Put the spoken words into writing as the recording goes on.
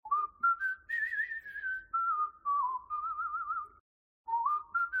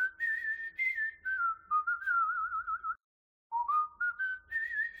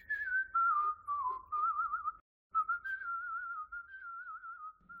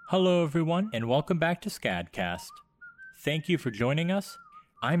Hello, everyone, and welcome back to Scadcast. Thank you for joining us.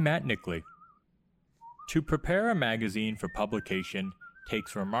 I'm Matt Nickley. To prepare a magazine for publication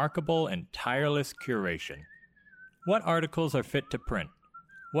takes remarkable and tireless curation. What articles are fit to print?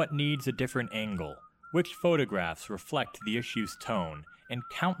 What needs a different angle? Which photographs reflect the issue's tone? And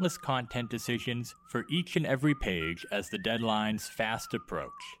countless content decisions for each and every page as the deadlines fast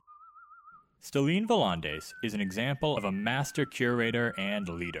approach. Stellene Volandes is an example of a master curator and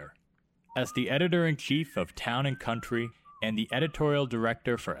leader. As the editor-in-chief of Town & Country and the editorial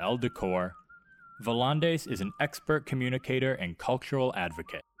director for Elle Decor, Volandes is an expert communicator and cultural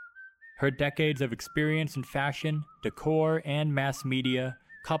advocate. Her decades of experience in fashion, decor, and mass media,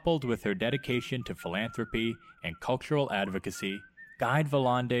 coupled with her dedication to philanthropy and cultural advocacy, guide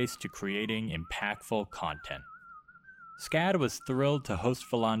Volandes to creating impactful content. SCAD was thrilled to host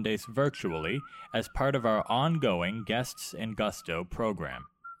Volandes virtually as part of our ongoing Guests and Gusto program.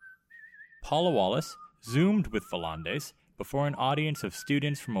 Paula Wallace Zoomed with Volandes before an audience of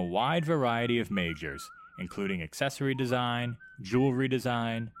students from a wide variety of majors, including accessory design, jewelry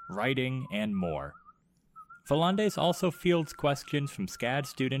design, writing, and more. Volandes also fields questions from SCAD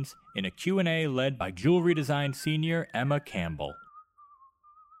students in a Q&A led by jewelry design senior Emma Campbell.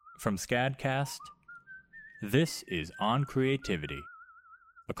 From Scadcast, this is On Creativity,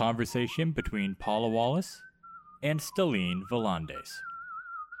 a conversation between Paula Wallace and Stellene Volandes.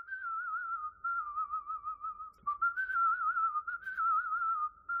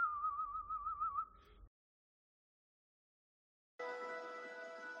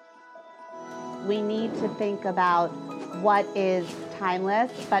 We need to think about what is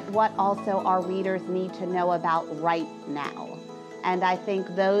timeless, but what also our readers need to know about right now. And I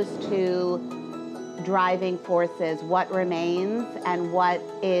think those two driving forces, what remains and what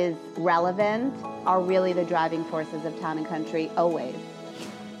is relevant, are really the driving forces of Town & Country always.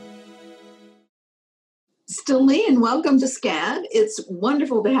 Stellene, welcome to SCAD. It's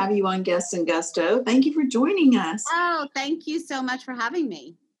wonderful to have you on Guests and Gusto. Thank you for joining us. Oh, thank you so much for having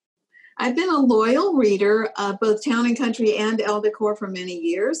me. I've been a loyal reader of both Town & Country and Elle Decor for many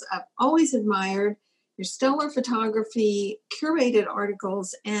years. I've always admired your stellar photography, curated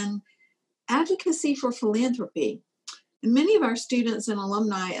articles, and advocacy for philanthropy. And many of our students and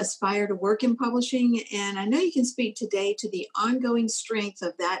alumni aspire to work in publishing, and I know you can speak today to the ongoing strength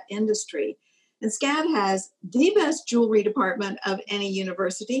of that industry. And SCAD has the best jewelry department of any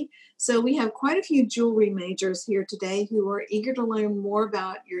university, so we have quite a few jewelry majors here today who are eager to learn more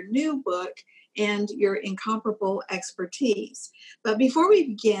about your new book and your incomparable expertise. But before we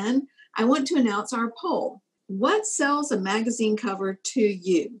begin, I want to announce our poll. What sells a magazine cover to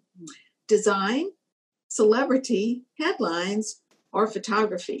you? Design, celebrity, headlines, or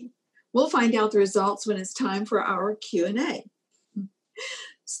photography? We'll find out the results when it's time for our Q&A.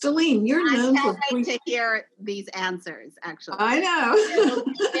 Stellene, you're known for... I can't wait to hear these answers, actually. I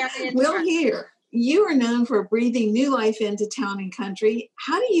know. We'll hear. You are known for breathing new life into Town & Country.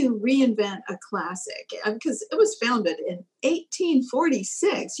 How do you reinvent a classic? Because it was founded in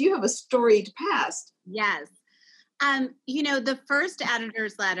 1846. You have a storied past. Yes. The first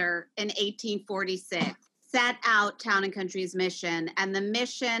editor's letter in 1846 set out Town & Country's mission, and the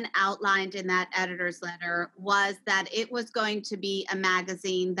mission outlined in that editor's letter was that it was going to be a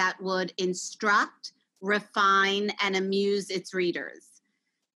magazine that would instruct, refine, and amuse its readers.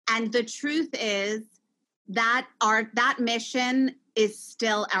 And the truth is that that mission is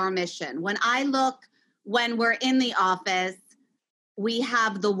still our mission. When we're in the office, we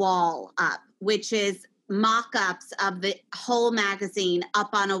have the wall up, which is mock-ups of the whole magazine up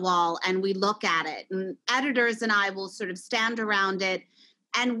on a wall, and we look at it. And editors and I will sort of stand around it,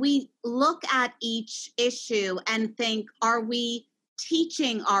 and we look at each issue and think, are we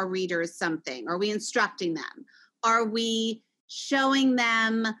teaching our readers something? Are we instructing them? Are we showing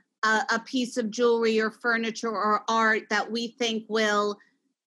them a piece of jewelry or furniture or art that we think will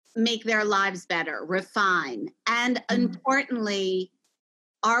make their lives better, refine? And importantly,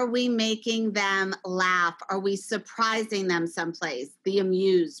 are we making them laugh? Are we surprising them someplace? The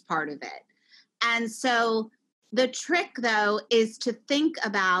amuse part of it. And so the trick, though, is to think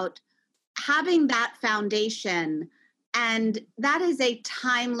about having that foundation. And that is a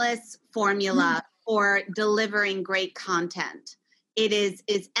timeless formula for delivering great content. It is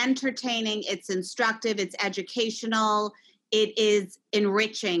entertaining, it's instructive, it's educational, it is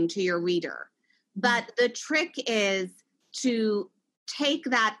enriching to your reader. But the trick is to take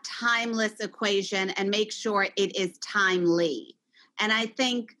that timeless equation and make sure it is timely. And I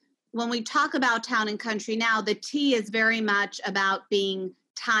think when we talk about Town & Country now, the T is very much about being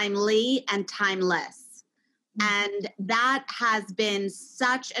timely and timeless. And that has been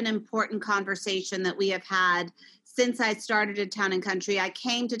such an important conversation that we have had since I started at Town and Country. I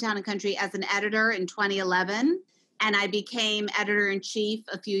came to Town and Country as an editor in 2011, and I became editor-in-chief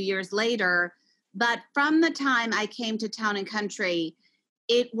a few years later. But from the time I came to Town and Country,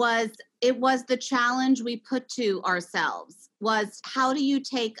 it was the challenge we put to ourselves was, how do you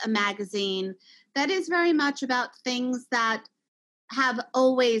take a magazine that is very much about things that have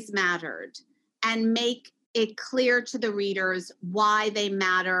always mattered and make it clear to the readers why they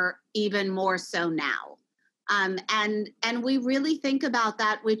matter even more so now. And we really think about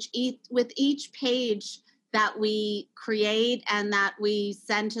that, with each page that we create and that we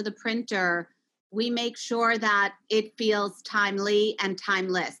send to the printer. We make sure that it feels timely and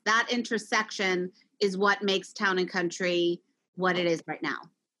timeless. That intersection is what makes Town and Country what it is right now.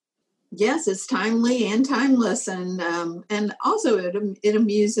 Yes, it's timely and timeless, and also it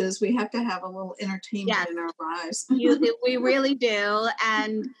amuses. We have to have a little entertainment in our lives. We really do,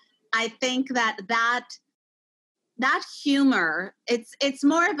 and I think that humor, it's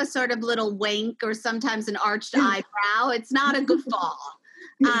more of a sort of little wink or sometimes an arched eyebrow. It's not a guffaw,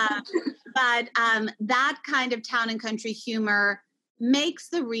 but that kind of Town and Country humor makes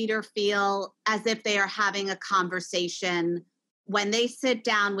the reader feel as if they are having a conversation. When they sit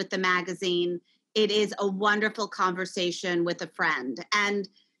down with the magazine, it is a wonderful conversation with a friend. And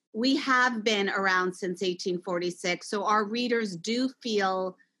we have been around since 1846, so our readers do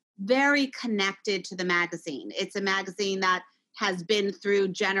feel very connected to the magazine. It's a magazine that has been through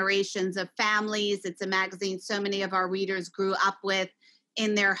generations of families. It's a magazine so many of our readers grew up with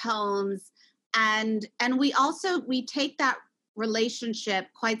in their homes. And we take that relationship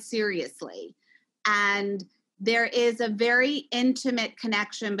quite seriously. And there is a very intimate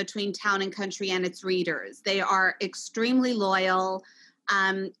connection between Town and Country and its readers. They are extremely loyal.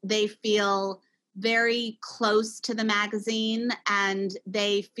 They feel very close to the magazine, and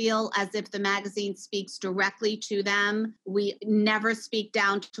they feel as if the magazine speaks directly to them. We never speak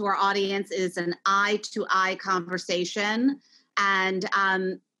down to our audience. It is an eye-to-eye conversation. And,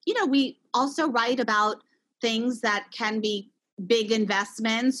 we also write about things that can be big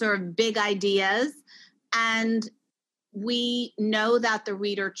investments or big ideas. And we know that the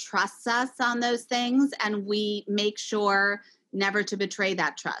reader trusts us on those things, and we make sure never to betray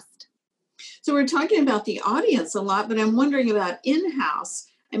that trust. So we're talking about the audience a lot, but I'm wondering about in-house.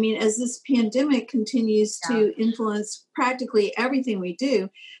 I mean, as this pandemic continues to influence practically everything we do,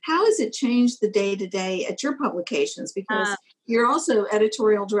 how has it changed the day-to-day at your publications? Because you're also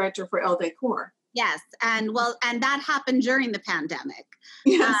editorial director for Elle Decor. Yes, and that happened during the pandemic.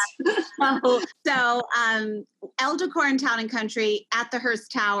 Yes. So Elle Decor and Town and Country at the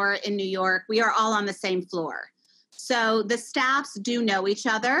Hearst Tower in New York, we are all on the same floor. So the staffs do know each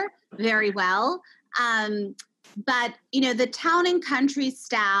other very well. But, the Town and Country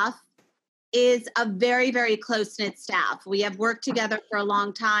staff is a very, very close-knit staff. We have worked together for a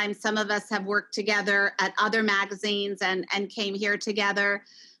long time. Some of us have worked together at other magazines and came here together.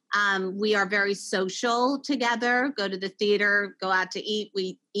 We are very social together, go to the theater, go out to eat.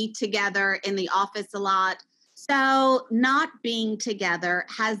 We eat together in the office a lot. So not being together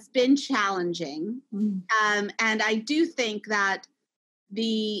has been challenging. And I do think that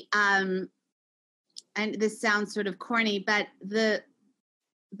and this sounds sort of corny, but the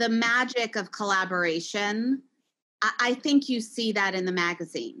magic of collaboration, I think you see that in the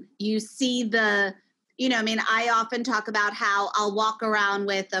magazine. You see I often talk about how I'll walk around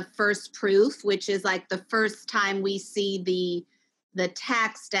with a first proof, which is like the first time we see the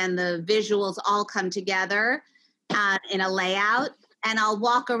text and the visuals all come together in a layout. And I'll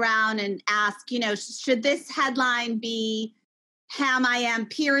walk around and ask, should this headline be Ham I Am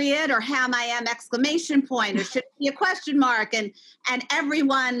period or Ham I Am exclamation point, or should it be a question mark? And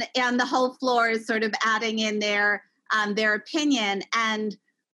everyone on the whole floor is sort of adding in their opinion. And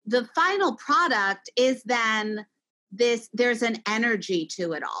the final product is then there's an energy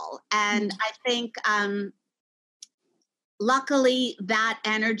to it all. And I think luckily that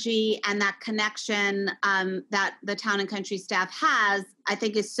energy and that connection that the Town and Country staff has, I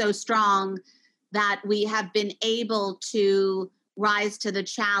think is so strong that we have been able to rise to the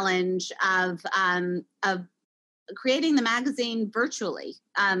challenge of creating the magazine virtually.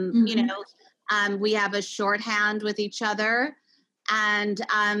 We have a shorthand with each other. And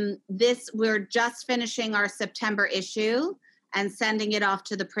we're just finishing our September issue and sending it off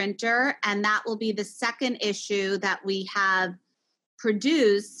to the printer. And that will be the second issue that we have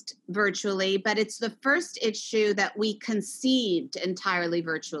produced virtually, but it's the first issue that we conceived entirely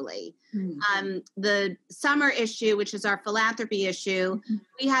virtually. The summer issue, which is our philanthropy issue,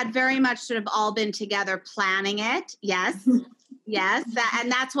 we had very much sort of all been together planning it. Yes, yes.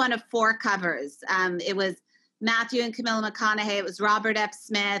 And that's one of 4 covers. It was Matthew and Camilla McConaughey. It was Robert F.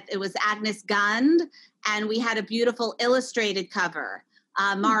 Smith. It was Agnes Gund. And we had a beautiful illustrated cover.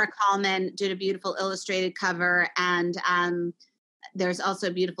 Mara Kallman did a beautiful illustrated cover. And there's also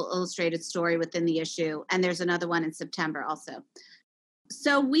a beautiful illustrated story within the issue. And there's another one in September also.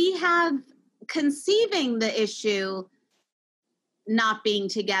 So we have conceiving the issue not being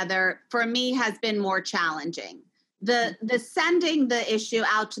together, for me, has been more challenging. The sending the issue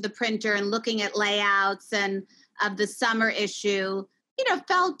out to the printer and looking at layouts and of the summer issue,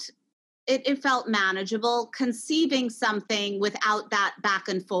 it felt manageable. Conceiving something without that back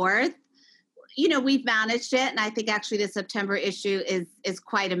and forth, we've managed it. And I think actually the September issue is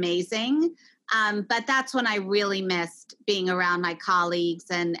quite amazing. But that's when I really missed being around my colleagues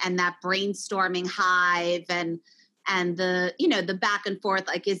and that brainstorming hive and the back and forth,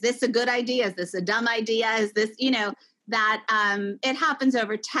 like, is this a good idea? Is this a dumb idea? Is this, that it happens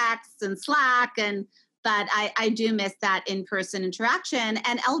over text and Slack. But I do miss that in-person interaction.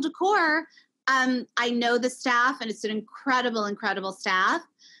 And Elle Decor, I know the staff, and it's an incredible, incredible staff.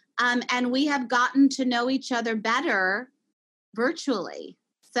 And we have gotten to know each other better virtually.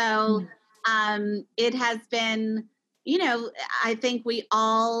 So it has been, I think we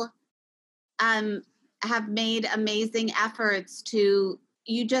all have made amazing efforts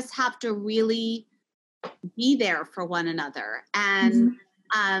you just have to really be there for one another and,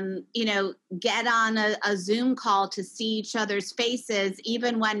 get on a Zoom call to see each other's faces,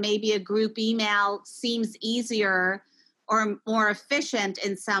 even when maybe a group email seems easier or more efficient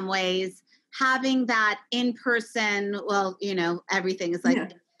in some ways. Having that in-person, everything is like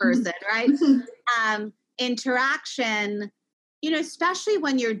in person, right? Interaction, especially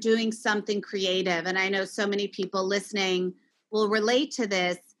when you're doing something creative. And I know so many people listening will relate to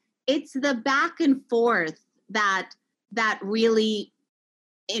this. It's the back and forth that really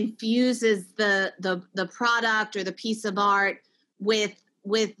infuses the product or the piece of art with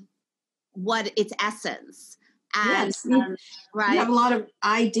what its essence. And, yes, right. You have a lot of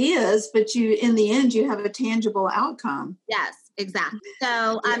ideas, but in the end, you have a tangible outcome. Yes, exactly.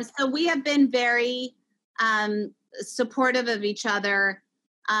 So, so we have been very supportive of each other,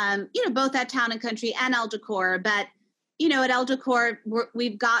 both at Town and Country and Elle Decor. But, at Elle Decor,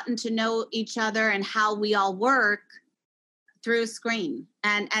 we've gotten to know each other and how we all work through a screen.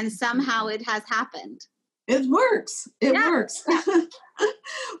 And somehow it has happened. It works. It works.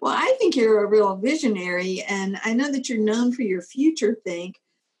 Well, I think you're a real visionary, and I know that you're known for your future think.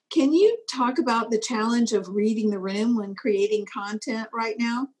 Can you talk about the challenge of reading the room when creating content right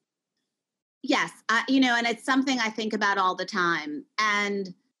now? Yes, and it's something I think about all the time.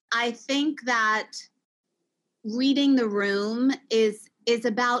 And I think that reading the room is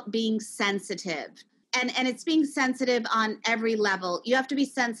about being sensitive. And it's being sensitive on every level. You have to be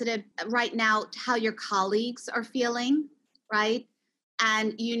sensitive right now to how your colleagues are feeling, right?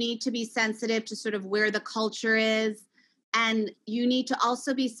 And you need to be sensitive to sort of where the culture is. And you need to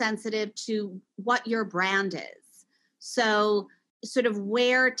also be sensitive to what your brand is. So sort of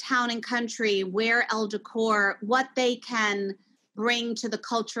where Town and Country, where Elle Decor, what they can bring to the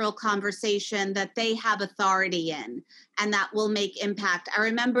cultural conversation that they have authority in and that will make impact. I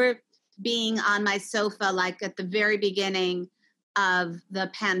remember being on my sofa like at the very beginning of the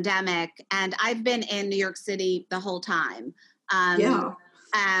pandemic, and I've been in New York City the whole time. And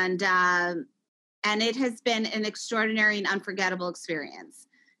it has been an extraordinary and unforgettable experience.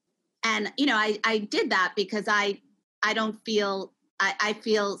 And, I did that because I feel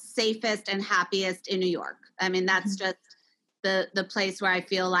safest and happiest in New York. I mean, that's just the place where I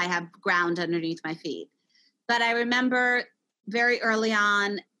feel I have ground underneath my feet. But I remember very early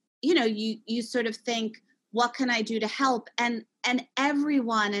on, you sort of think, what can I do to help? And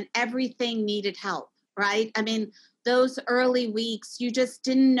everyone and everything needed help, right? I mean, those early weeks, you just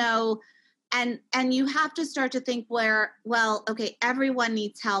didn't know. And you have to start to think okay, everyone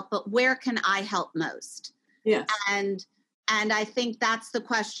needs help, but where can I help most? Yes. And I think that's the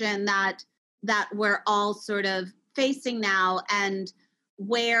question that we're all sort of facing now, and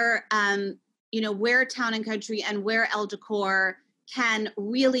where Town and Country and where Elle Decor can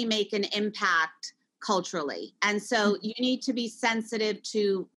really make an impact culturally. And so you need to be sensitive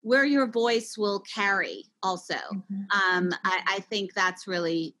to where your voice will carry also. I think that's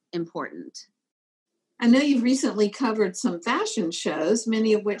really important. I know you've recently covered some fashion shows,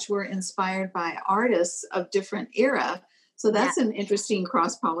 many of which were inspired by artists of different era. So that's an interesting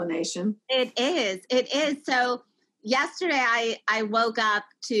cross-pollination. It is. It is. So yesterday I woke up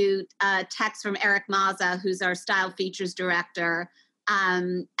to a text from Eric Maza, who's our style features director,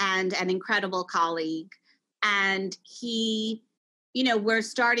 and an incredible colleague. And he, we're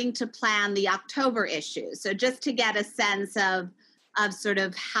starting to plan the October issue. So just to get a sense of sort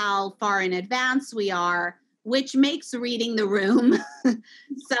of how far in advance we are, which makes reading the room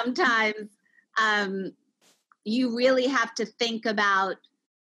sometimes you really have to think about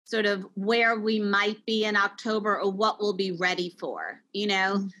sort of where we might be in October or what we'll be ready for,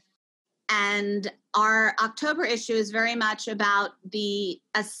 And our October issue is very much about the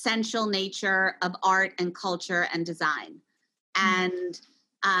essential nature of art and culture and design. And,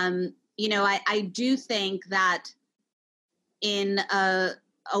 I do think that in a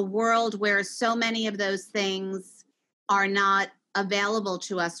world where so many of those things are not available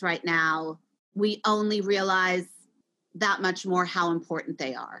to us right now, we only realize that much more how important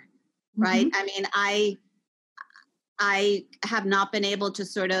they are, right? I mean, I have not been able to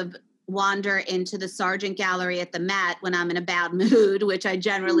sort of wander into the Sargent Gallery at the Met when I'm in a bad mood, which I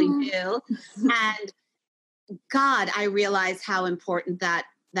generally do. And God, I realize how important that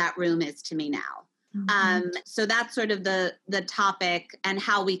room is to me now. So that's sort of the topic, and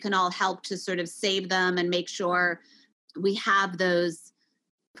how we can all help to sort of save them and make sure we have those.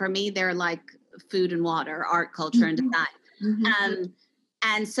 For me, they're like food and water, art, culture, and design.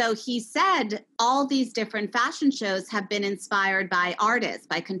 And so he said all these different fashion shows have been inspired by artists,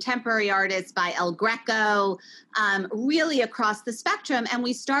 by contemporary artists, by El Greco, really across the spectrum. And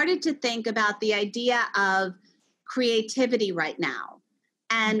we started to think about the idea of creativity right now.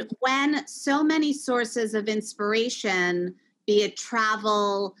 And when so many sources of inspiration, be it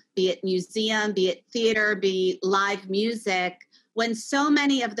travel, be it museum, be it theater, be it live music, when so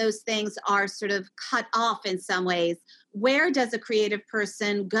many of those things are sort of cut off in some ways, where does a creative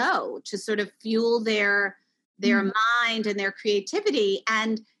person go to sort of fuel their mind and their creativity?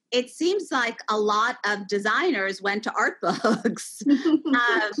 And it seems like a lot of designers went to art books.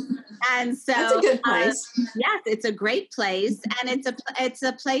 And so that's a good place. Yes, it's a great place. And it's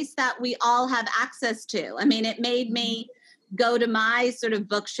a place that we all have access to. I mean, it made me go to my sort of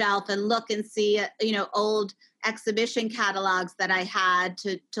bookshelf and look and see, old exhibition catalogs that I had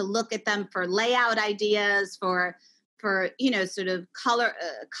to look at them for layout ideas, for sort of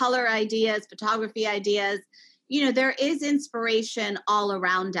color ideas, photography ideas. There is inspiration all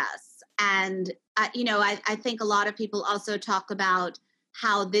around us. And, I think a lot of people also talk about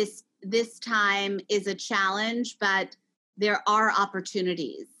how this time is a challenge, but there are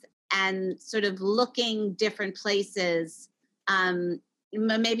opportunities, and sort of looking different places.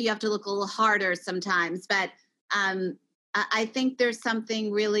 Maybe you have to look a little harder sometimes, but I think there's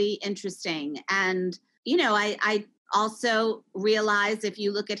something really interesting. And, I also realize if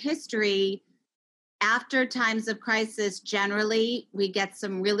you look at history, after times of crisis, generally we get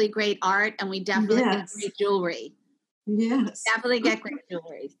some really great art, and we definitely get great jewelry. Yes. Definitely get great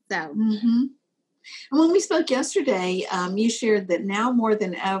jewelry. So. And when we spoke yesterday, you shared that now more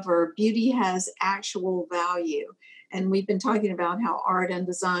than ever, beauty has actual value. And we've been talking about how art and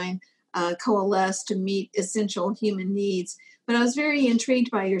design coalesce to meet essential human needs. But I was very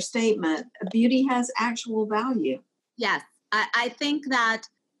intrigued by your statement. Beauty has actual value. Yes. I think that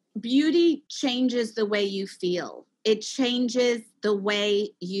beauty changes the way you feel. It changes the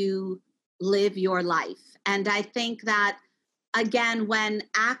way you live your life. And I think that, again, when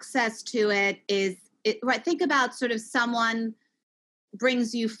access to it is, right, think about sort of someone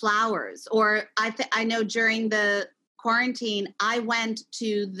brings you flowers, or I know during the quarantine, I went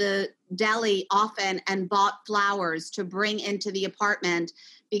to the deli often and bought flowers to bring into the apartment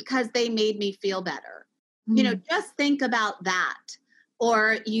because they made me feel better. Just think about that.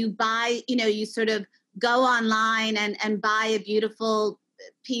 Or you buy, you sort of go online and buy a beautiful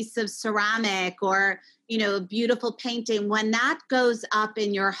piece of ceramic, or, a beautiful painting. When that goes up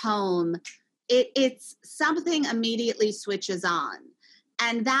in your home, it's something immediately switches on.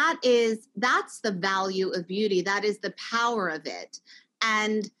 And that's the value of beauty. That is the power of it.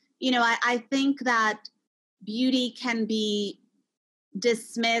 And, I think that beauty can be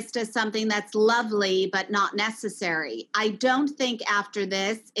dismissed as something that's lovely, but not necessary. I don't think after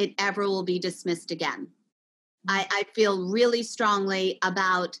this, it ever will be dismissed again. I feel really strongly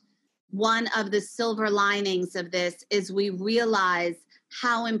about one of the silver linings of this is we realize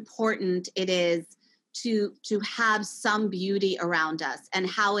how important it is to have some beauty around us, and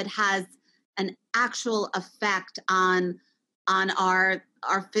how it has an actual effect on our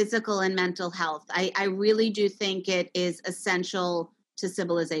physical and mental health. I really do think it is essential to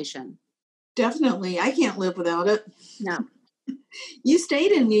civilization. Definitely. I can't live without it. No. You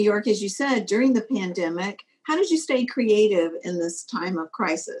stayed in New York, as you said, during the pandemic. How did you stay creative in this time of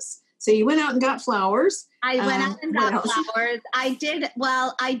crisis? So you went out and got flowers. I went out and what got else? flowers. I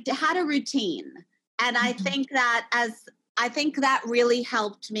had a routine. And I think that really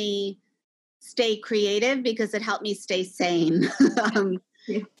helped me stay creative because it helped me stay sane.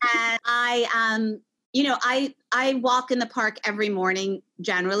 Yeah. And I walk in the park every morning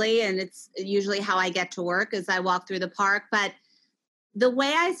generally, and it's usually how I get to work is I walk through the park. But the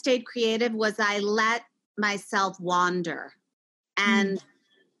way I stayed creative was I let myself wander. And,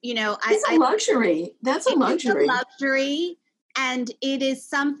 It's a luxury. That's a luxury. It's a luxury. And it is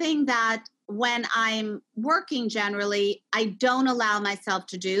something that when I'm working generally, I don't allow myself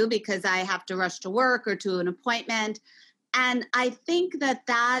to do because I have to rush to work or to an appointment. And I think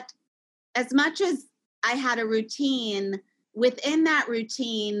that as much as I had a routine, within that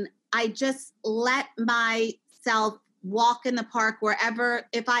routine, I just let myself walk in the park wherever,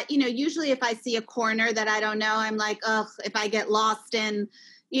 usually if I see a corner that I don't know, I'm like, if I get lost in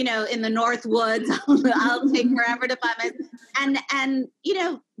the North Woods, I'll take forever to find my, and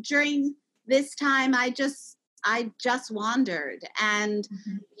during this time, I just wandered, and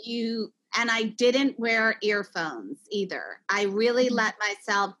and I didn't wear earphones either. I really let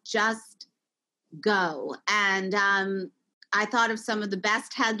myself just go. And I thought of some of the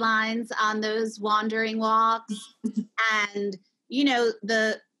best headlines on those wandering walks. And,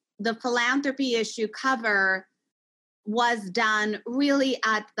 the philanthropy issue cover was done really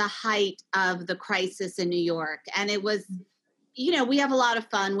at the height of the crisis in New York. And it was, we have a lot of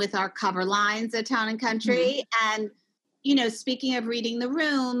fun with our cover lines at Town and Country. And, speaking of reading the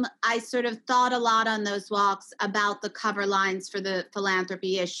room, I sort of thought a lot on those walks about the cover lines for the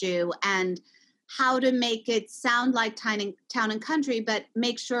philanthropy issue and how to make it sound like Town and Country, but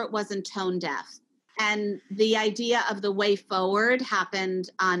make sure it wasn't tone deaf. And the idea of the way forward happened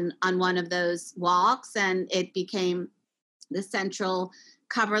on one of those walks, and it became the central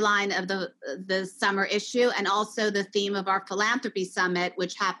cover line of the summer issue, and also the theme of our philanthropy summit,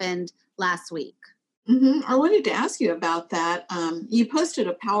 which happened last week. I wanted to ask you about that. You posted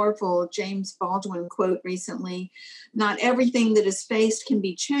a powerful James Baldwin quote recently: "Not everything that is faced can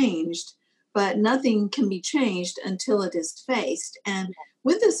be changed, but nothing can be changed until it is faced." And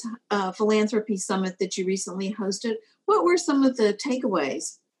with this philanthropy summit that you recently hosted, what were some of the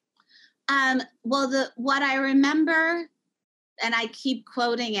takeaways? What I remember, and I keep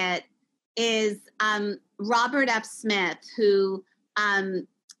quoting it, is Robert F. Smith, who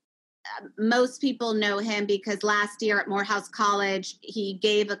most people know him because last year at Morehouse College, he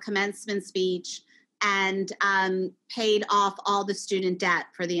gave a commencement speech and paid off all the student debt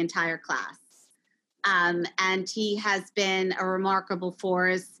for the entire class. And he has been a remarkable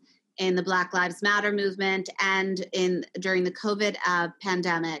force in the Black Lives Matter movement and during the COVID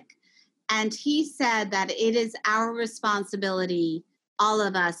pandemic. And he said that it is our responsibility, all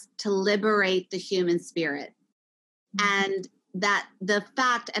of us, to liberate the human spirit. And that the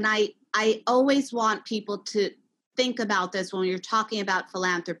fact, and I always want people to think about this when you're talking about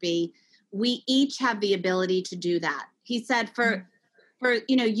philanthropy, we each have the ability to do that. He said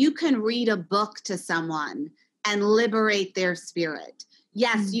you can read a book to someone and liberate their spirit.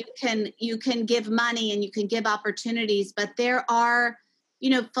 Yes, you can give money and you can give opportunities, but there are,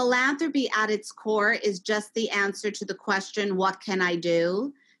 philanthropy at its core is just the answer to the question, what can I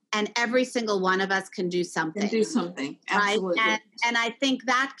do? And every single one of us can do something. Absolutely. Right? And I think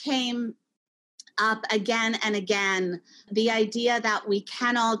that came up again and again, the idea that we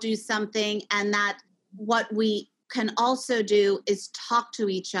can all do something, and that what we can also do is talk to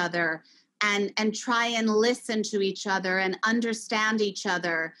each other and try and listen to each other and understand each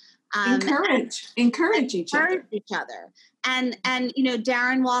other. Encourage each other. And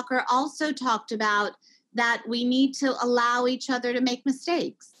Darren Walker also talked about that we need to allow each other to make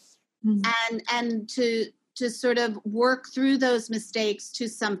mistakes. And to sort of work through those mistakes to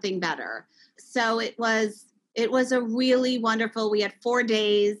something better. So it was a really wonderful, we had 4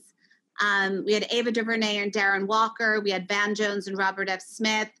 days. We had Ava DuVernay and Darren Walker. We had Van Jones and Robert F.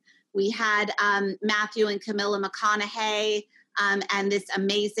 Smith. We had Matthew and Camilla McConaughey and this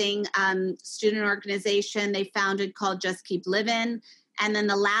amazing student organization they founded called Just Keep Living. And then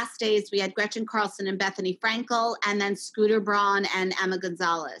the last days we had Gretchen Carlson and Bethany Frankel, and then Scooter Braun and Emma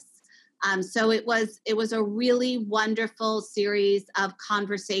Gonzalez. So it was a really wonderful series of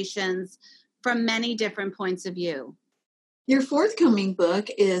conversations from many different points of view. Your forthcoming book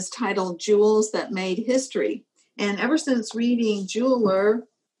is titled Jewels That Made History. And ever since reading Jeweler,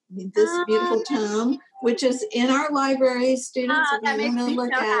 this beautiful tome, which is in our library, students, if you want to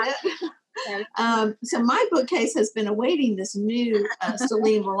look at it. Yes. So my bookcase has been awaiting this new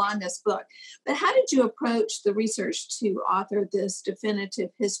Celine Volandes book. But how did you approach the research to author this definitive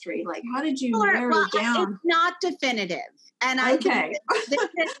history? Like, how did you Sure. narrow Well, down? It's not definitive. And Okay. this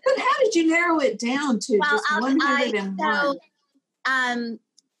is, But how did you narrow it down to well, just 101? so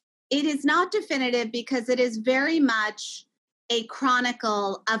it is not definitive because it is very much a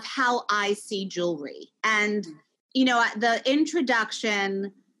chronicle of how I see jewelry. And, the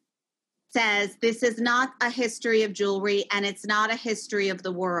introduction says this is not a history of jewelry and it's not a history of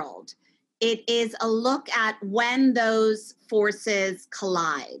the world. It is a look at when those forces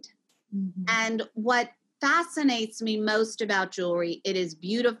collide. Mm-hmm. And what fascinates me most about jewelry, it is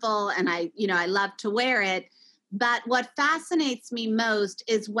beautiful and I love to wear it. But what fascinates me most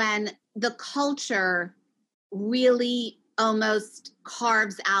is when the culture really almost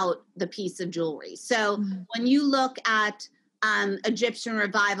carves out the piece of jewelry. So when you look at Egyptian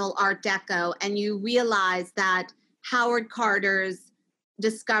Revival Art Deco and you realize that Howard Carter's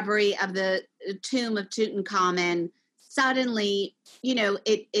discovery of the tomb of Tutankhamun suddenly,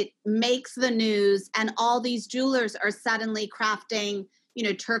 it makes the news, and all these jewelers are suddenly crafting,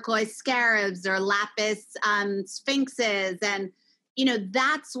 turquoise scarabs or lapis sphinxes. And,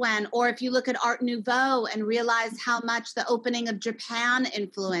 that's when, or if you look at Art Nouveau and realize how much the opening of Japan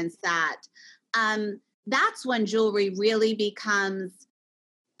influenced that, that's when jewelry really becomes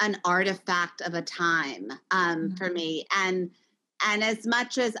an artifact of a time for me. And as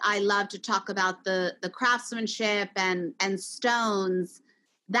much as I love to talk about the craftsmanship and stones,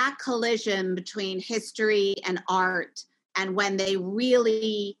 that collision between history and art, and when they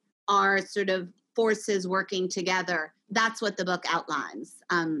really are sort of forces working together, that's what the book outlines.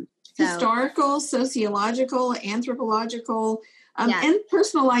 Historical, sociological, anthropological, yes. and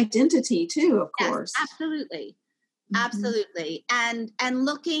personal identity too, of course. Yes, absolutely. Mm-hmm. Absolutely. And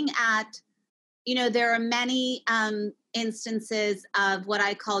looking at, there are many instances of what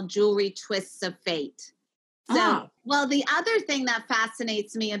I call jewelry twists of fate. So, well, the other thing that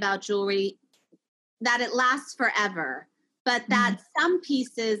fascinates me about jewelry, that it lasts forever, but that some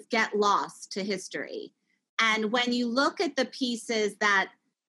pieces get lost to history. And when you look at the pieces that,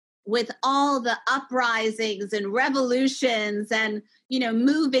 with all the uprisings and revolutions and,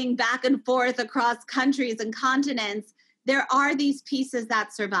 moving back and forth across countries and continents, there are these pieces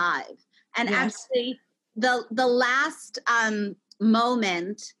that survive. And actually, the last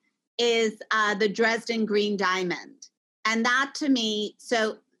moment is the Dresden Green Diamond. And that, to me,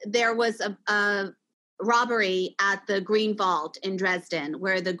 so there was a robbery at the Green Vault in Dresden,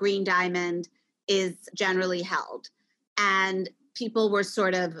 where the Green Diamond is generally held. And people were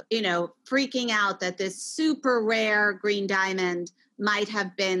sort of, freaking out that this super rare green diamond might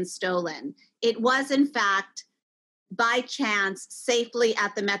have been stolen. It was, in fact, by chance, safely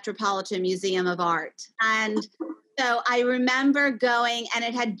at the Metropolitan Museum of Art. And so I remember going, and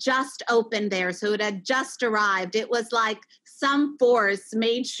it had just opened there, so it had just arrived. It was like some force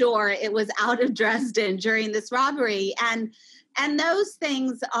made sure it was out of Dresden during this robbery. And those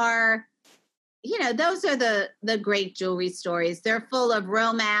things are, those are the great jewelry stories. They're full of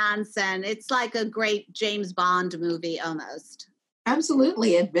romance, and it's like a great James Bond movie almost.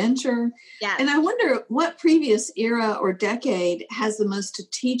 Absolutely, adventure. Yes. And I wonder what previous era or decade has the most to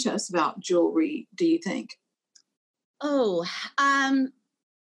teach us about jewelry, do you think? Oh, the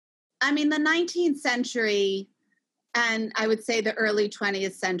 19th century and I would say the early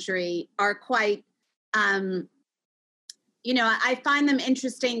 20th century are quite, I find them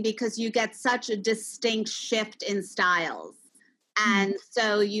interesting because you get such a distinct shift in styles. And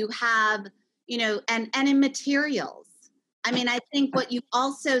so you have, and in materials. I mean, I think what you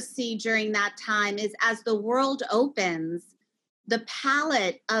also see during that time is as the world opens, the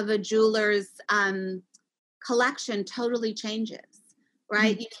palette of a jeweler's collection totally changes,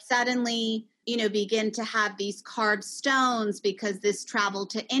 right? You suddenly, begin to have these carved stones because this travel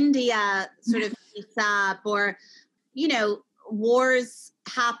to India sort of heats up, or, wars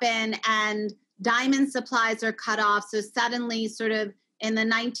happen and diamond supplies are cut off. So suddenly sort of in the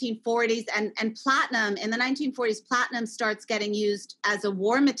 1940s and platinum, in the 1940s, platinum starts getting used as a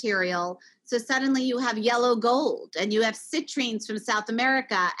war material. So suddenly you have yellow gold and you have citrines from South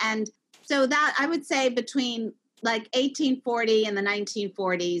America. And so that, I would say, between like 1840 and the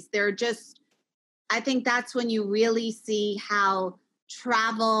 1940s, they're just, I think that's when you really see how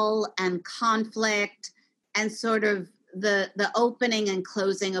travel and conflict and sort of the opening and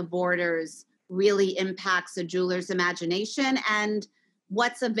closing of borders really impacts a jeweler's imagination and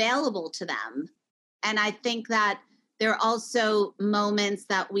what's available to them. And I think that there are also moments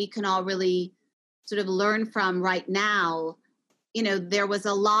that we can all really sort of learn from right now there was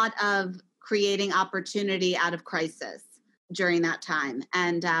a lot of creating opportunity out of crisis during that time.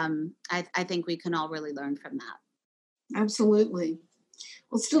 And I think we can all really learn from that. Absolutely.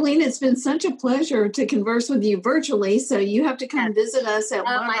 Well, Stellina, it's been such a pleasure to converse with you virtually. So you have to come visit us at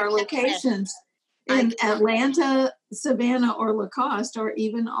one of our locations in Atlanta, Savannah, or Lacoste, or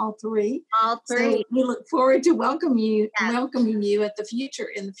even all three. All three. So we look forward to welcoming you in the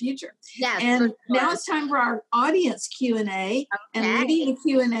future. Yes. And sure. now it's time for our audience Q&A. Okay. And leading the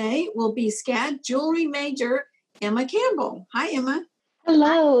Q&A will be SCAD Jewelry Major Emma Campbell. Hi, Emma.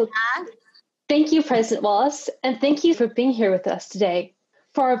 Hello. Hi. Thank you, President Wallace, and thank you for being here with us today.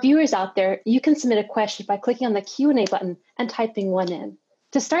 For our viewers out there, you can submit a question by clicking on the Q&A button and typing one in.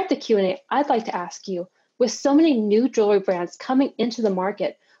 To start the Q&A, I'd like to ask you, with so many new jewelry brands coming into the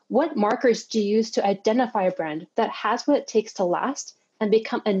market, what markers do you use to identify a brand that has what it takes to last and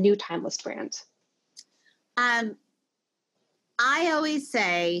become a new timeless brand? I always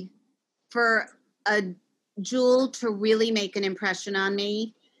say for a jewel to really make an impression on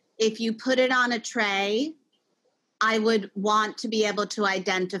me, if you put it on a tray, I would want to be able to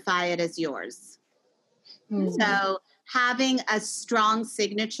identify it as yours. Mm-hmm. So having a strong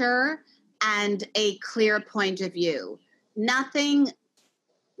signature and a clear point of view. Nothing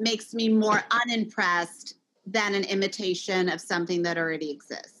makes me more unimpressed than an imitation of something that already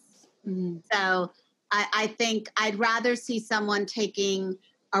exists. Mm-hmm. So I think I'd rather see someone taking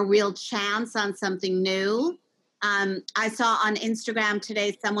a real chance on something new. I saw on Instagram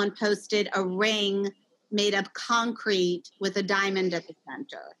today, someone posted a ring made of concrete with a diamond at the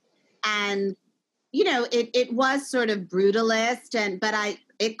center. And, it was sort of brutalist, but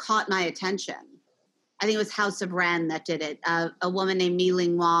it caught my attention. I think it was House of Ren that did it. A woman named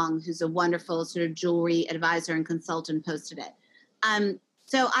Mi-Ling Wong, who's a wonderful sort of jewelry advisor and consultant, posted it.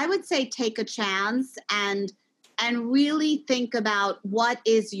 So I would say take a chance and really think about what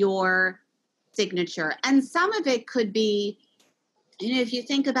is your signature. And some of it could be, if you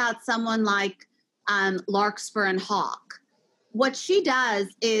think about someone like Larkspur and Hawk, what she does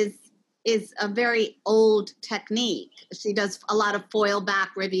is a very old technique. She does a lot of foil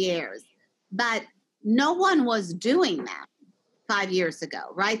back Rivieres, but no one was doing that 5 years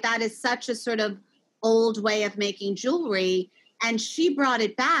ago, right? That is such a sort of old way of making jewelry, and she brought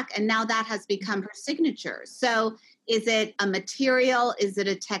it back, and now that has become her signature. So is it a material? Is it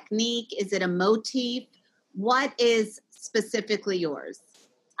a technique? Is it a motif? What is specifically yours?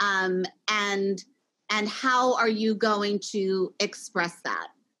 And how are you going to express that?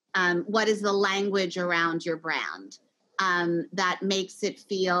 What is the language around your brand that makes it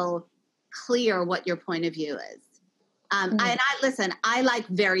feel clear what your point of view is? And I like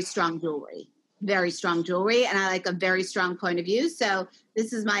very strong jewelry, and I like a very strong point of view. So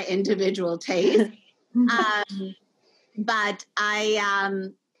this is my individual taste. But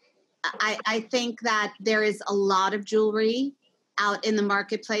I think that there is a lot of jewelry out in the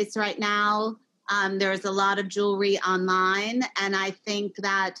marketplace right now. There's a lot of jewelry online, and I think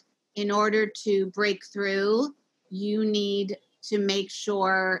that in order to break through, you need to make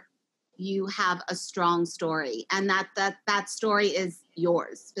sure you have a strong story, and that story is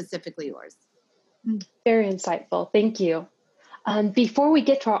yours, specifically yours. Very insightful. Thank you. Before we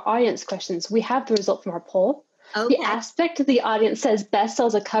get to our audience questions, we have the result from our poll. Okay. The aspect of the audience says best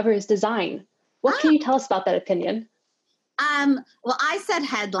sells a cover is design. What can you tell us about that opinion? Well, I said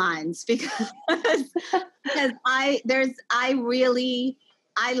headlines because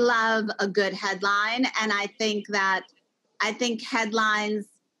I love a good headline, and I think headlines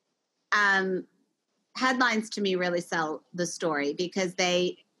to me really sell the story because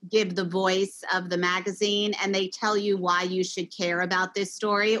they give the voice of the magazine and they tell you why you should care about this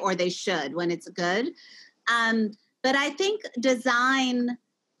story, or they should when it's good. But I think design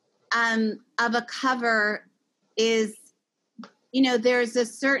of a cover is, there's a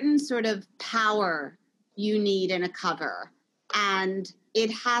certain sort of power you need in a cover, and it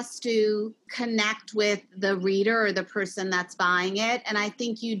has to connect with the reader or the person that's buying it. And I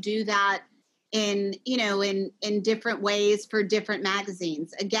think you do that in different ways for different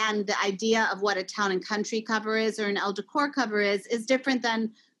magazines. Again, the idea of what a Town and Country cover is or an Elle Decor cover is different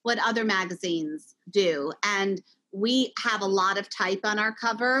than what other magazines do. And we have a lot of type on our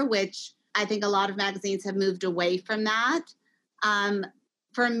cover, which I think a lot of magazines have moved away from that.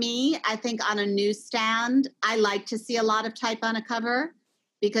 For me, I think on a newsstand, I like to see a lot of type on a cover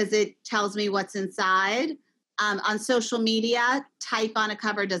because it tells me what's inside. On social media, type on a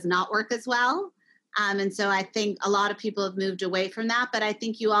cover does not work as well. And so I think a lot of people have moved away from that. But I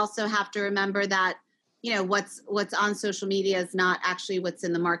think you also have to remember that, what's on social media is not actually what's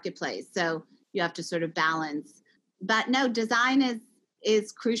in the marketplace. So you have to sort of balance. but no, design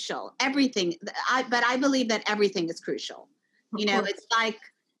is crucial. Everything, but I believe that everything is crucial. You know, it's like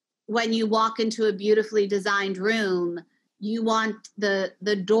when you walk into a beautifully designed room, you want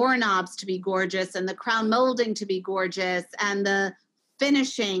the doorknobs to be gorgeous and the crown molding to be gorgeous and the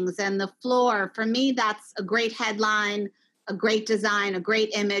finishings and the floor. For me, that's a great headline, a great design, a great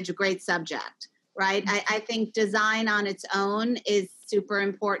image, a great subject, right? I think design on its own is super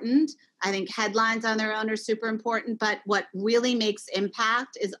important. I think headlines on their own are super important, but what really makes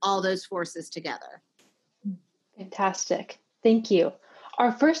impact is all those forces together. Fantastic. Thank you.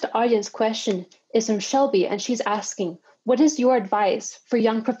 Our first audience question is from Shelby, and she's asking, what is your advice for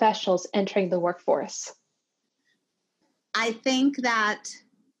young professionals entering the workforce? I think that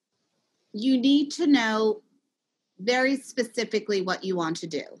you need to know very specifically what you want to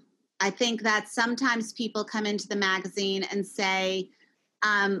do. I think that sometimes people come into the magazine and say,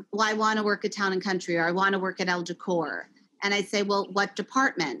 well, I want to work at Town and Country, or I want to work at Elle Decor. And I say, well, what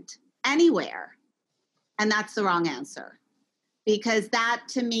department? Anywhere. And that's the wrong answer. Because that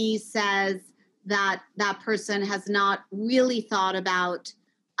to me says that that person has not really thought about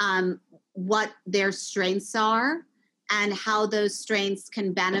what their strengths are and how those strengths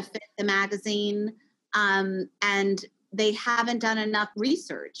can benefit the magazine. And they haven't done enough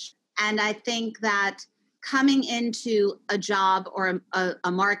research. And I think that coming into a job or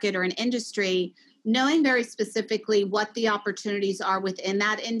a market or an industry, knowing very specifically what the opportunities are within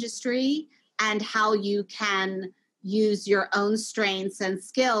that industry and how you can use your own strengths and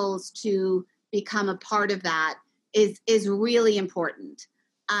skills to become a part of that is really important.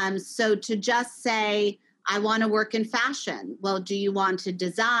 So to just say, I want to work in fashion. Well, do you want to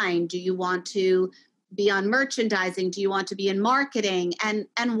design? Do you want to be on merchandising? Do you want to be in marketing? And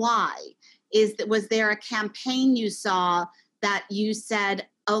why? Was there a campaign you saw that you said,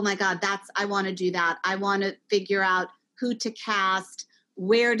 oh my God, I want to do that. I want to figure out who to cast,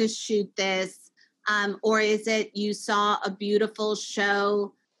 where to shoot this. Or is it you saw a beautiful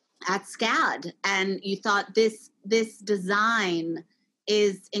show at SCAD and you thought this design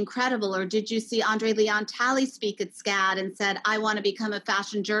is incredible? Or did you see Andre Leon Talley speak at SCAD and said, I want to become a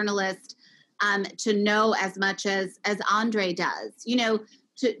fashion journalist to know as much as Andre does? You know,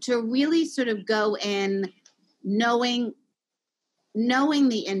 to really sort of go in knowing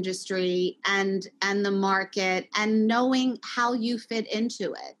the industry and the market and knowing how you fit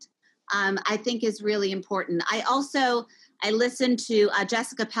into it. I think is really important. I listened to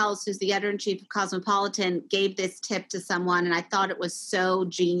Jessica Peltz, who's the editor-in-chief of Cosmopolitan, gave this tip to someone, and I thought it was so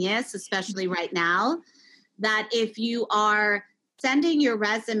genius, especially right now, that if you are sending your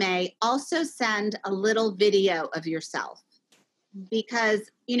resume, also send a little video of yourself. Because,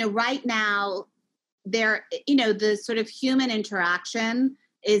 you know, right now, the sort of human interaction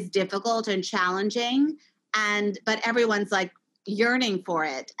is difficult and challenging, but everyone's like, yearning for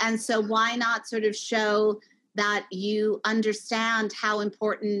it. And so why not sort of show that you understand how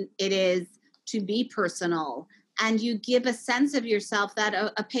important it is to be personal, and you give a sense of yourself that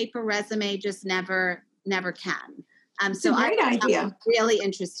a paper resume just never can. So a great idea. Really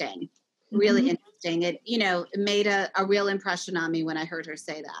interesting. Really interesting. It, it made a real impression on me when I heard her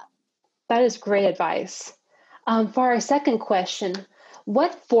say that. That is great advice. For our second question,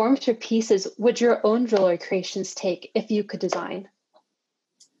 what forms or pieces would your own jewelry creations take if you could design?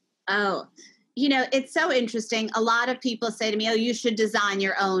 Oh, it's so interesting. A lot of people say to me, oh, you should design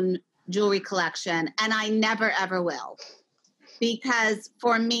your own jewelry collection. And I never, ever will. Because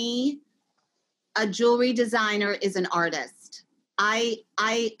for me, a jewelry designer is an artist.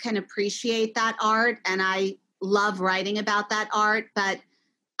 I can appreciate that art and I love writing about that art, but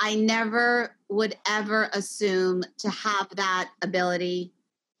I never would ever assume to have that ability.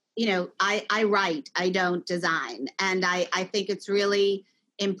 I write, I don't design. And I think it's really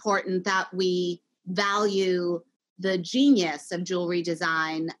important that we value the genius of jewelry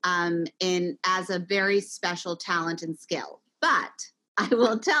design as a very special talent and skill. But I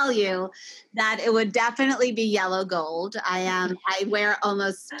will tell you that it would definitely be yellow gold. I wear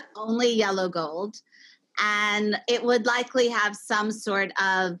almost only yellow gold. And it would likely have some sort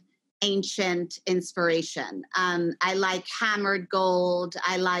of ancient inspiration. I like hammered gold.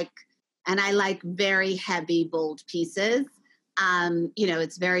 I like very heavy, bold pieces.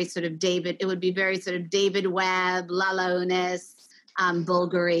 It's very sort of it would be very sort of David Webb, Lalaonis,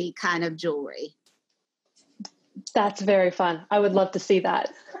 Bulgari kind of jewelry. That's very fun. I would love to see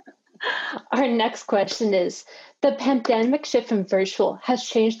that. Our next question is, the pandemic shift from virtual has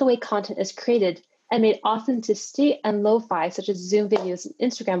changed the way content is created and made authenticity and lo-fi, such as Zoom videos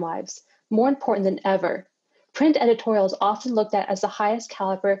and Instagram lives, more important than ever. Print editorial is often looked at as the highest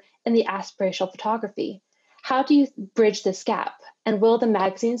caliber in the aspirational photography. How do you bridge this gap? And will the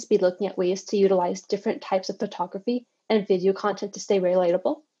magazines be looking at ways to utilize different types of photography and video content to stay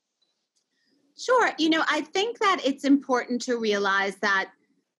relatable? Sure. I think that it's important to realize that,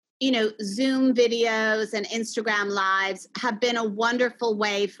 Zoom videos and Instagram lives have been a wonderful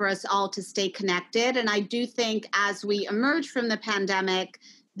way for us all to stay connected. And I do think as we emerge from the pandemic,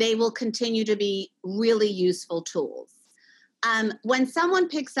 they will continue to be really useful tools. When someone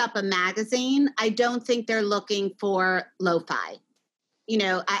picks up a magazine, I don't think they're looking for lo-fi.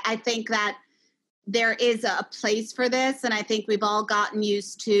 I think that there is a place for this, and I think we've all gotten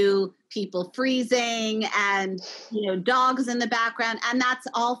used to people freezing and, dogs in the background, and that's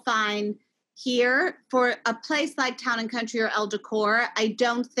all fine here. For a place like Town and Country or Elle Decor, I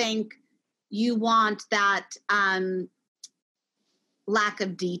don't think you want that lack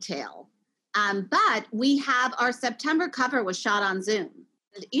of detail. But we have our September cover was shot on Zoom.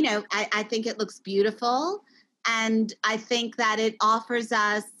 I think it looks beautiful. And I think that it offers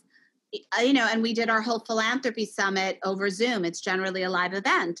us, and we did our whole philanthropy summit over Zoom. It's generally a live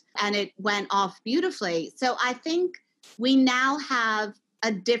event, and it went off beautifully. So I think we now have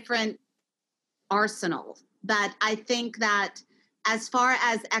a different arsenal. But I think that as far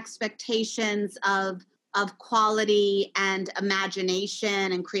as expectations of quality and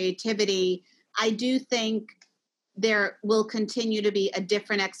imagination and creativity, I do think there will continue to be a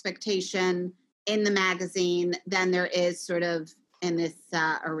different expectation in the magazine than there is sort of in this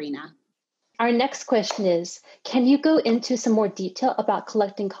arena. Our next question is, can you go into some more detail about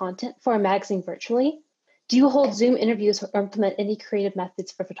collecting content for a magazine virtually? Do you hold Zoom interviews or implement any creative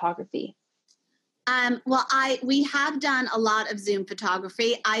methods for photography? Well, we have done a lot of Zoom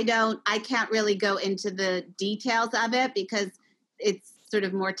photography. I can't really go into the details of it because it's sort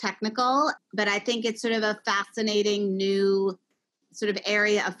of more technical, but I think it's sort of a fascinating new sort of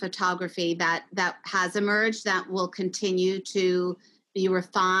area of photography that has emerged that will continue to be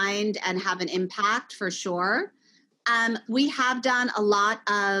refined and have an impact for sure. We have done a lot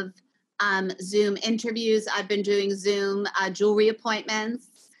of Zoom interviews. I've been doing Zoom jewelry appointments.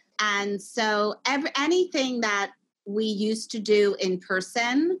 And so anything that we used to do in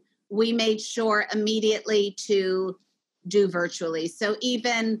person, we made sure immediately to do virtually. So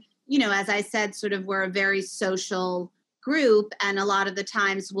even, as I said, sort of we're a very social group, and a lot of the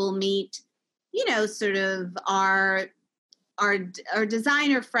times we'll meet, sort of our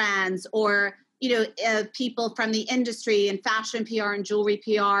designer friends or, people from the industry and fashion PR and jewelry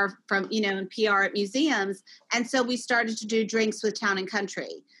PR from, and PR at museums. And so we started to do drinks with Town and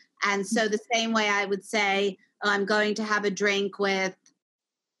Country. And so the same way I would say, I'm going to have a drink with,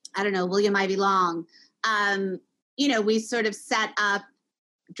 I don't know, William Ivey Long. We sort of set up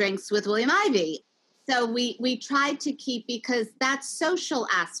drinks with William Ivey. So we tried to keep, because that social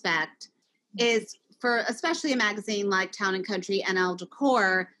aspect is for, especially a magazine like Town and Country and Elle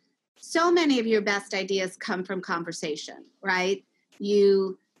Decor, so many of your best ideas come from conversation, right?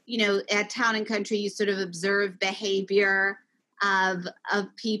 At Town and Country, you sort of observe behavior of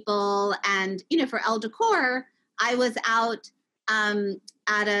people. And, for Elle Decor, I was out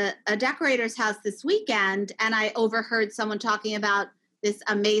at a decorator's house this weekend, and I overheard someone talking about this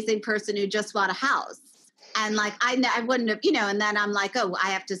amazing person who just bought a house. And like, I wouldn't have, and then I'm like, oh, I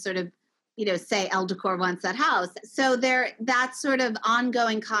have to sort of, say Elle Decor wants that house. So that sort of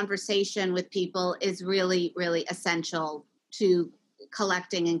ongoing conversation with people is really, really essential to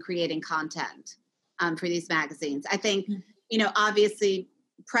collecting and creating content for these magazines. I think, obviously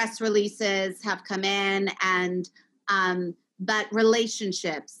press releases have come in but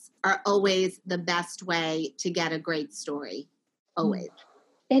relationships are always the best way to get a great story. Always.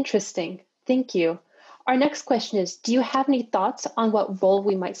 Interesting. Thank you. Our next question is, do you have any thoughts on what role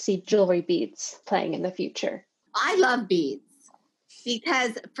we might see jewelry beads playing in the future? I love beads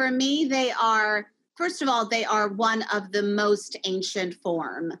because for me, they are, first of all, they are one of the most ancient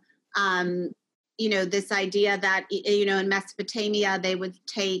form. This idea that, in Mesopotamia, they would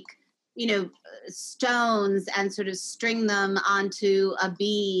take, stones and sort of string them onto a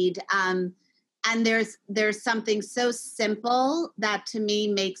bead. And there's something so simple that to me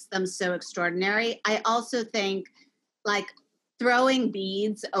makes them so extraordinary. I also think like throwing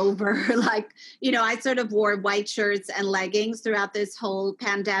beads over, I sort of wore white shirts and leggings throughout this whole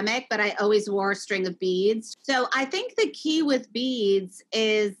pandemic, but I always wore a string of beads. So I think the key with beads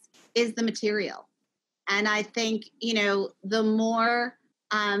is the material. And I think, the more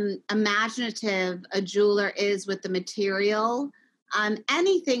imaginative a jeweler is with the material,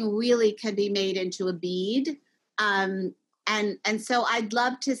 anything really can be made into a bead. And so I'd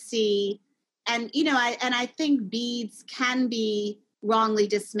love to see, and I think beads can be wrongly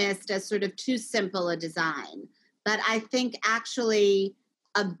dismissed as sort of too simple a design. But I think actually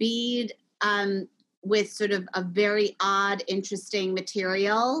a bead with sort of a very odd, interesting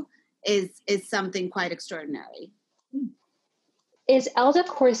material is something quite extraordinary. Is Elle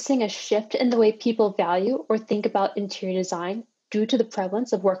decor seeing a shift in the way people value or think about interior design due to the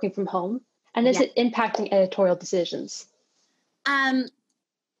prevalence of working from home? And is it impacting editorial decisions? Well,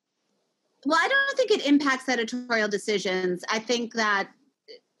 I don't think it impacts editorial decisions. I think that,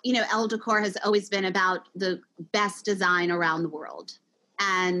 Elle Decor has always been about the best design around the world.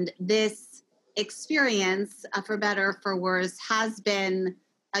 And this experience, for better or for worse, has been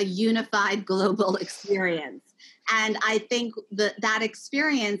a unified global experience. And I think that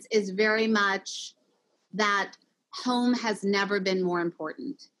experience is very much that home has never been more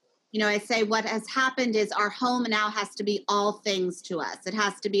important. I say what has happened is our home now has to be all things to us. It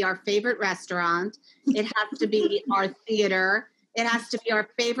has to be our favorite restaurant. It has to be our theater. It has to be our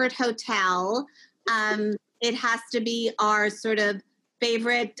favorite hotel. It has to be our sort of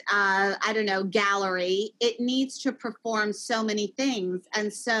favorite, gallery. It needs to perform so many things.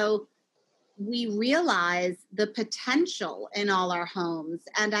 And so we realize the potential in all our homes.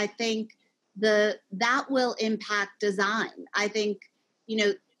 And I think that will impact design. I think,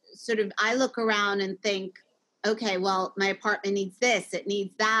 I look around and think, okay, well, my apartment needs this, it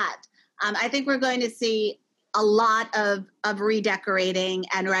needs that. I think we're going to see a lot of redecorating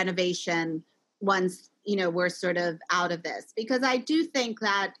and renovation once, we're sort of out of this. Because I do think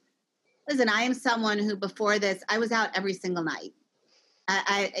that, listen, I am someone who before this, I was out every single night.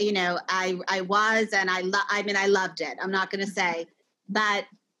 I was, and I loved it. I'm not going to say, but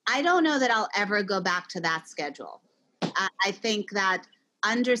I don't know that I'll ever go back to that schedule. I think that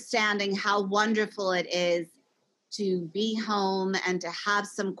understanding how wonderful it is to be home and to have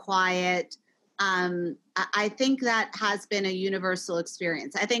some quiet, I think that has been a universal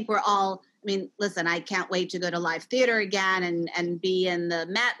experience. I think we're all, listen, I can't wait to go to live theater again and be in the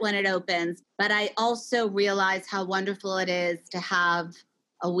Met when it opens, but I also realize how wonderful it is to have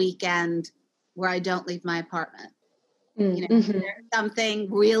a weekend where I don't leave my apartment. There's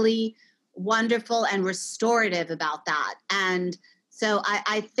something really wonderful and restorative about that. And so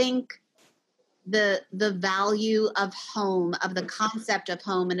I think the value of home, of the concept of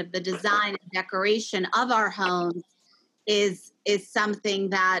home, and of the design and decoration of our homes is something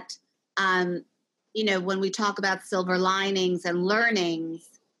that, when we talk about silver linings and learnings,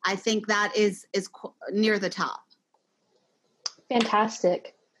 I think that is near the top.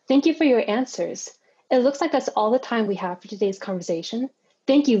 Fantastic. Thank you for your answers. It looks like that's all the time we have for today's conversation.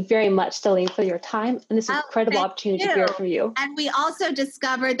 Thank you very much, Stellene, for your time and this incredible opportunity to hear from you. And we also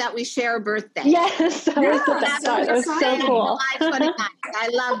discovered that we share a birthday. Yes, that was so cool. July 29th. I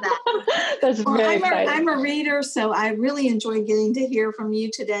love that. That's very exciting. I'm a reader, so I really enjoyed getting to hear from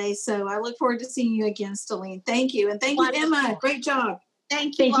you today. So I look forward to seeing you again, Stellene. Thank you. And thank you, Emma. Great job.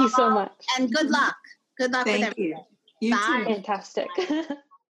 Thank you. Thank you so much. And good luck. Good luck with everything. You Bye. too. Fantastic.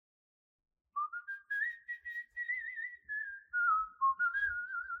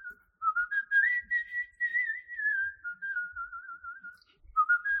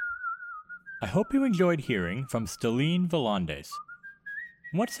 I hope you enjoyed hearing from Stellene Volandes.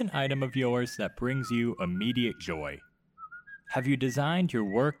 What's an item of yours that brings you immediate joy? Have you designed your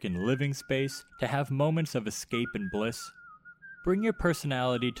work and living space to have moments of escape and bliss? Bring your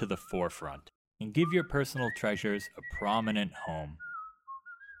personality to the forefront and give your personal treasures a prominent home.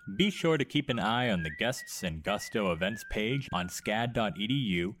 Be sure to keep an eye on the Guests and Gusto events page on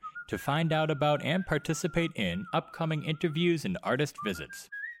scad.edu to find out about and participate in upcoming interviews and artist visits.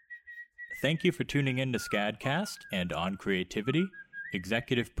 Thank you for tuning in to SCADcast and On Creativity,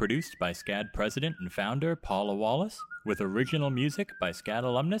 executive produced by SCAD president and founder Paula Wallace, with original music by SCAD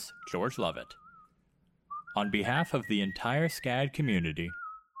alumnus George Lovett. On behalf of the entire SCAD community,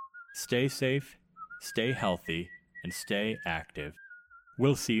 stay safe, stay healthy, and stay active.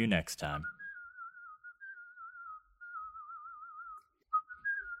 We'll see you next time.